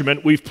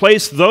judgment, we've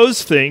placed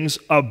those things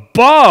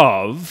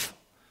above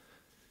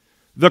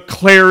the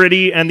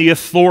clarity and the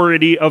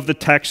authority of the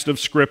text of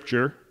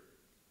Scripture.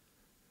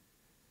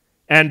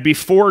 And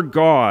before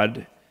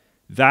God,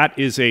 that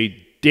is a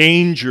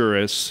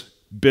dangerous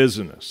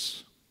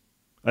business.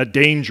 A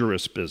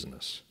dangerous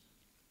business.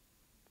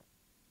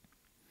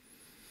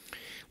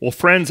 Well,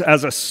 friends,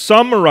 as a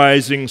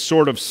summarizing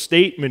sort of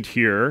statement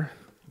here,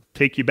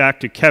 take you back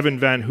to Kevin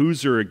Van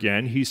Hooser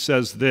again, he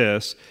says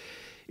this: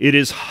 it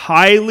is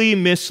highly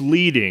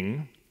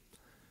misleading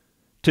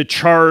to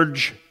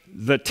charge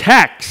the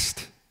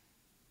text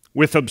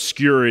with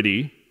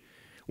obscurity,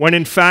 when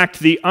in fact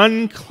the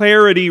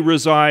unclarity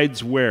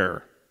resides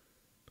where?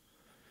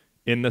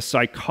 In the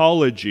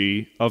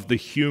psychology of the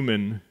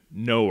human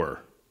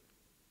knower.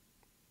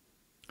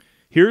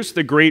 Here's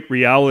the great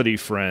reality,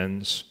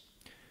 friends.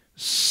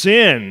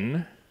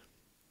 Sin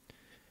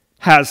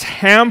has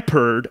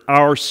hampered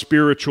our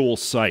spiritual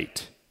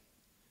sight.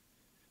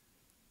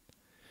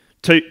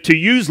 To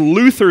use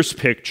Luther's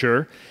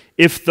picture,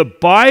 if the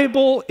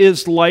Bible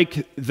is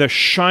like the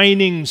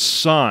shining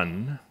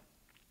sun,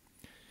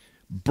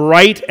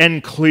 bright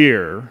and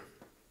clear,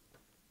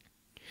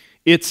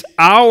 it's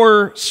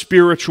our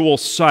spiritual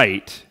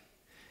sight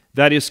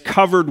that is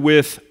covered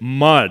with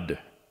mud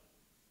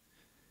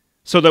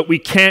so that we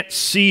can't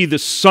see the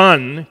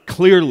sun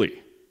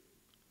clearly.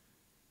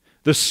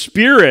 The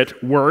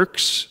Spirit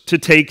works to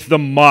take the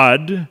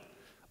mud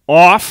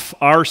off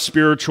our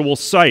spiritual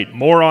sight.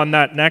 More on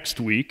that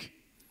next week.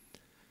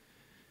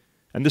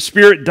 And the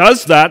Spirit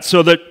does that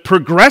so that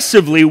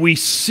progressively we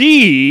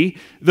see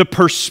the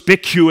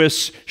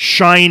perspicuous,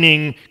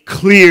 shining,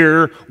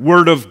 clear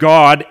Word of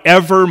God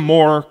ever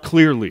more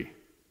clearly.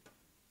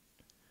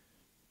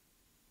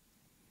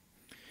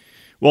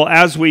 Well,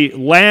 as we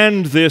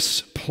land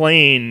this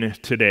plane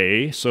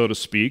today, so to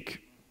speak,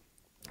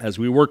 as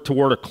we work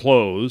toward a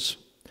close,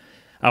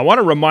 I want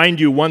to remind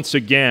you once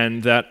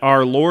again that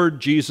our Lord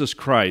Jesus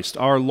Christ,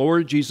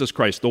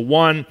 the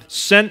one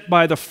sent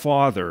by the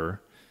Father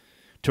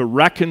to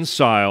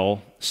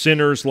reconcile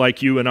sinners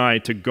like you and I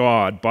to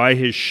God by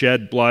his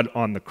shed blood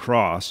on the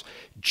cross,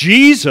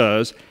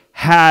 Jesus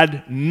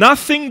had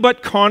nothing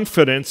but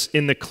confidence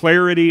in the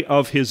clarity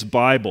of his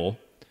Bible,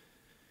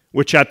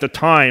 which at the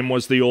time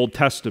was the Old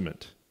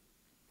Testament.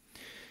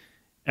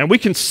 And we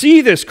can see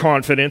this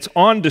confidence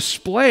on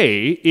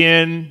display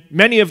in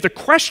many of the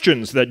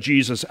questions that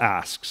Jesus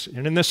asks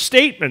and in the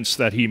statements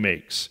that he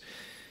makes.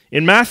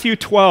 In Matthew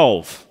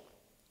 12,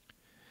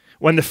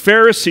 when the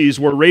Pharisees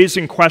were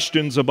raising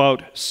questions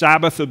about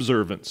Sabbath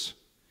observance,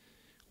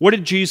 what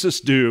did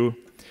Jesus do?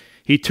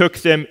 He took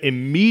them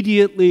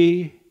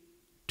immediately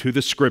to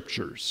the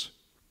Scriptures.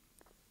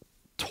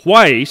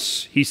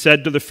 Twice, he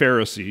said to the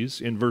Pharisees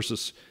in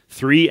verses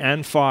 3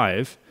 and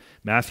 5,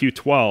 Matthew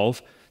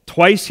 12,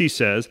 twice he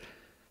says,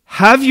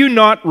 "Have you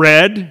not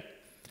read?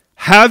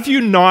 Have you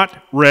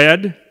not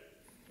read?"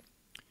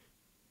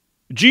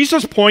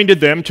 Jesus pointed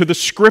them to the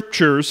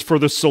Scriptures for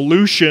the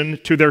solution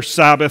to their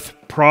Sabbath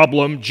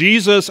problem.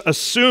 Jesus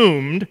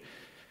assumed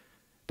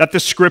that the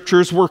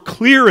Scriptures were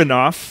clear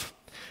enough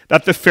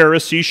that the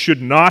Pharisees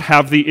should not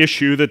have the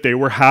issue that they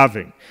were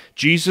having.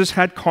 Jesus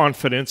had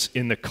confidence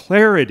in the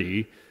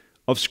clarity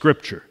of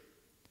Scripture.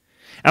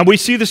 And we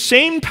see the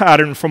same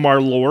pattern from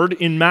our Lord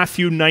in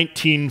Matthew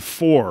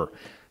 19:4.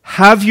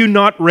 "Have you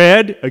not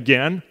read?"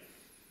 again.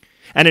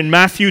 And in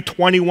Matthew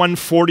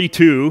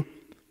 21:42,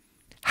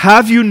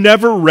 "Have you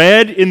never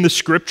read in the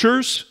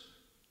Scriptures?"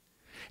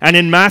 And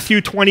in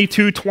Matthew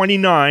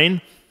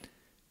 22:29,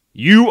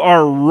 "You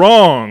are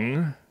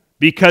wrong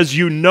because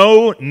you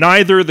know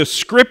neither the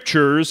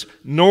Scriptures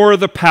nor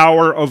the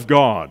power of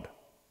God."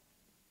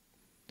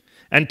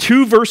 And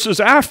 2 verses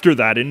after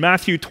that, in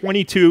Matthew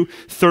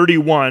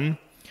 22:31,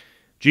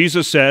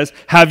 Jesus says,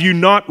 "Have you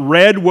not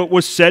read what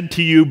was said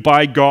to you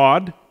by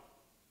God?"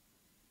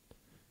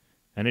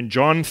 And in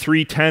John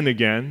 3:10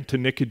 again, to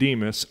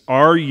Nicodemus,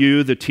 "Are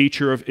you the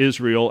teacher of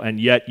Israel, and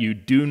yet you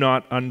do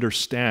not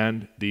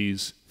understand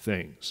these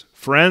things?"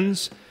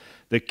 Friends,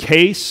 the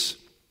case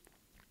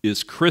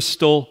is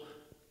crystal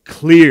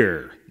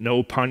clear,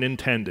 no pun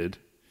intended.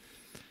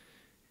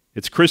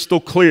 It's crystal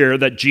clear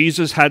that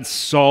Jesus had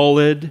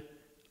solid,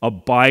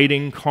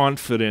 abiding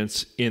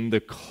confidence in the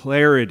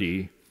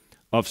clarity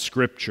of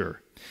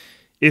Scripture.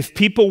 If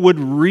people would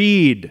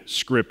read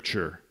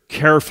Scripture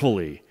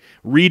carefully,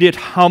 read it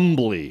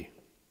humbly,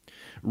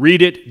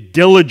 read it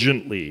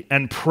diligently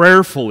and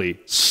prayerfully,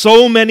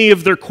 so many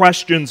of their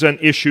questions and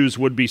issues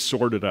would be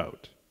sorted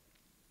out.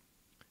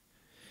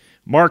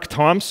 Mark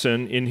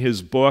Thompson, in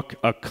his book,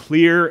 A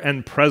Clear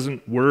and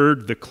Present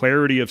Word, The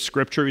Clarity of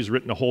Scripture, he's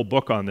written a whole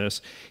book on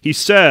this, he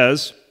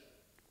says,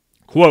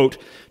 quote,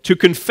 "To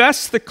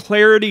confess the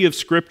clarity of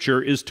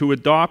Scripture is to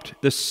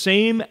adopt the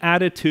same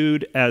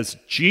attitude as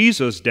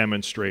Jesus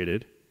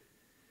demonstrated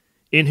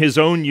in his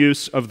own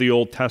use of the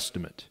Old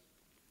Testament."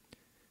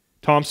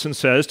 Thompson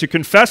says, "To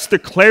confess the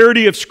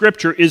clarity of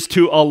Scripture is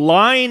to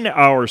align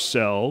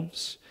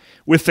ourselves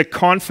with the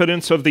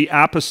confidence of the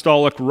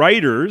apostolic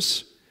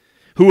writers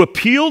who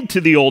appealed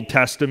to the Old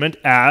Testament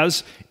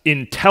as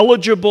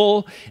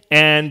intelligible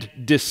and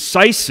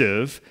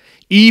decisive,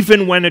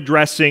 even when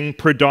addressing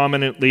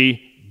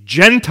predominantly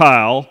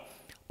Gentile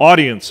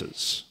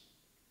audiences."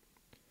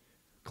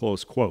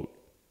 Close quote.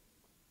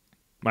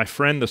 My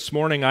friend, this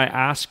morning I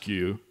ask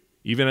you,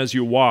 even as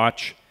you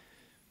watch,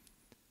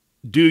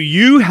 do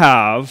you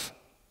have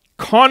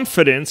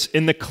confidence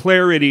in the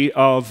clarity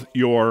of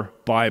your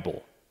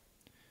Bible?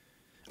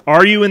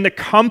 Are you in the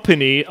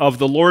company of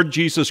the Lord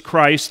Jesus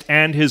Christ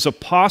and his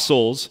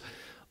apostles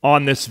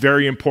on this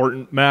very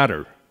important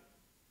matter?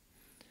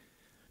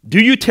 Do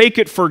you take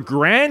it for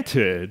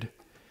granted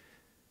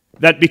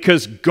that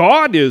because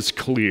God is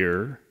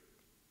clear,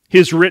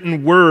 his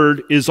written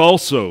word is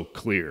also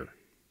clear?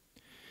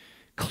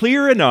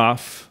 Clear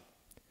enough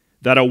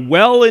that a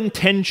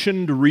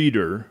well-intentioned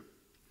reader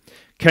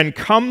can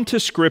come to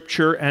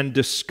Scripture and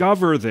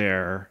discover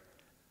there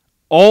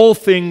all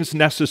things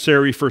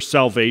necessary for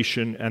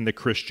salvation and the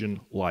Christian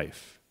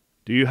life.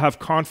 Do you have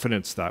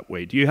confidence that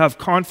way? Do you have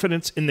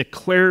confidence in the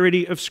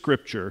clarity of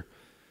Scripture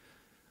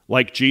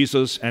like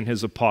Jesus and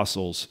his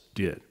apostles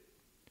did?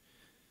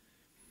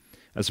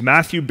 As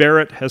Matthew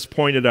Barrett has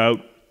pointed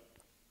out,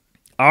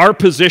 our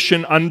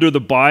position under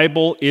the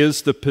Bible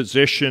is the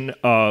position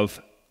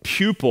of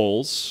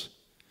pupils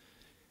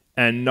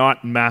and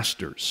not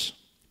masters.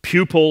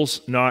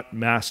 Pupils, not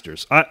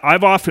masters.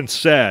 I've often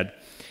said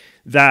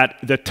that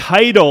the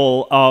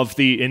title of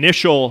the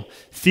initial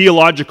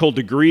theological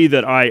degree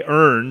that I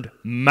earned,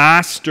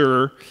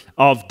 Master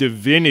of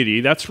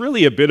Divinity, that's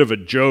really a bit of a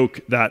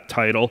joke, that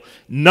title.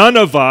 None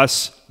of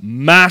us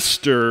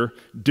master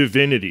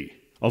divinity.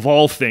 Of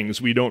all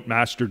things, we don't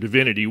master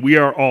divinity. We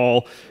are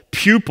all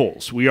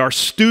pupils. We are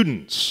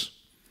students.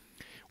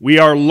 We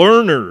are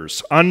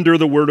learners under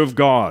the Word of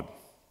God.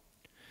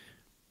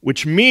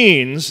 Which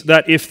means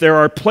that if there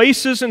are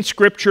places in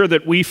Scripture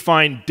that we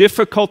find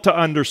difficult to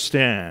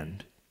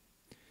understand,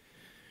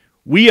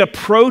 we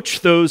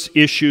approach those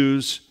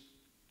issues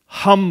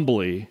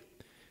humbly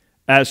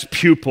as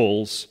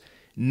pupils,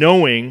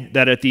 knowing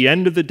that at the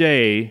end of the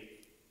day,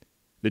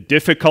 the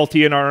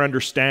difficulty in our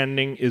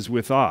understanding is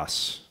with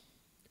us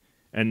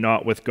and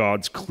not with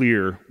God's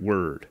clear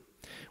word.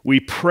 We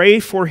pray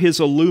for his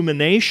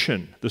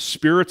illumination, the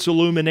Spirit's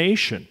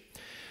illumination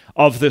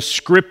of the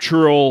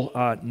scriptural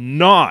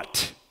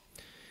knot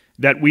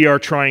that we are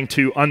trying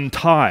to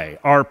untie.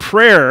 Our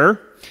prayer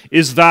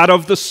is that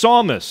of the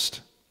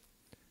psalmist.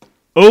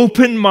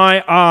 Open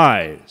my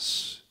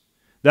eyes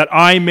that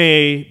I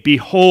may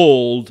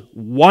behold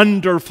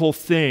wonderful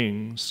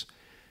things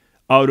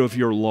out of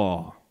your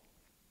law.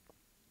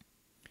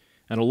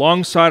 And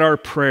alongside our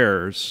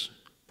prayers,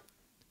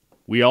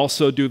 we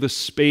also do the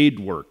spade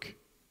work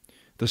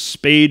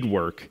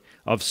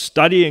of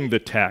studying the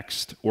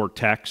text or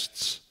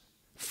texts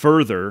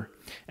further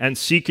and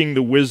seeking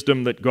the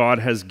wisdom that God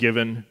has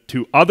given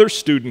to other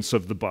students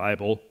of the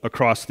Bible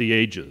across the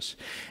ages.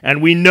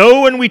 And we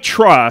know and we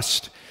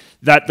trust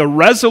that the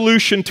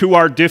resolution to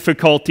our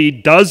difficulty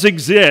does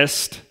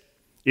exist.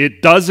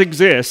 It does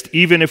exist,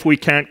 even if we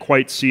can't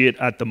quite see it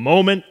at the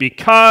moment,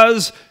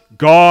 because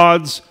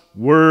God's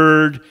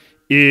word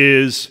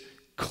is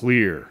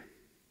clear.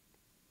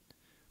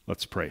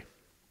 Let's pray.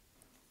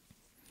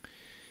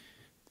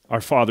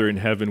 Our Father in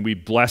heaven, we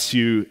bless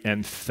you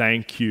and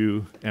thank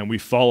you, and we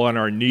fall on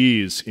our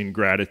knees in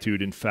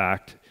gratitude, in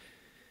fact,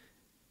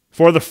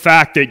 for the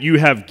fact that you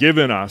have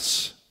given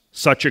us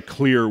such a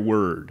clear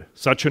word,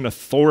 such an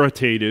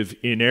authoritative,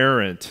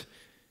 inerrant,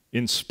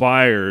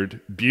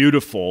 inspired,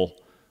 beautiful,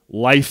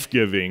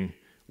 life-giving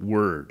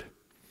word.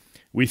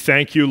 We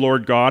thank you,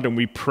 Lord God, and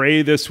we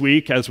pray this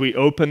week as we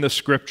open the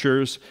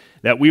Scriptures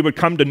that we would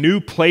come to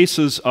new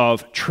places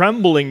of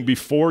trembling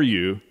before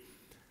you,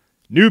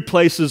 new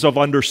places of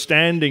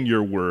understanding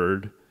your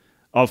word,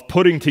 of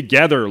putting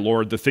together,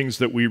 Lord, the things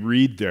that we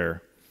read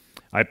there.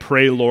 I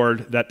pray,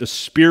 Lord, that the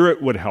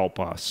Spirit would help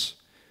us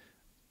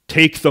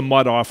take the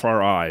mud off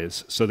our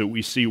eyes so that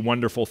we see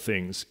wonderful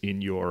things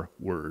in your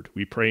word.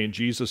 We pray in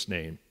Jesus'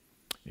 name.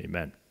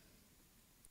 Amen.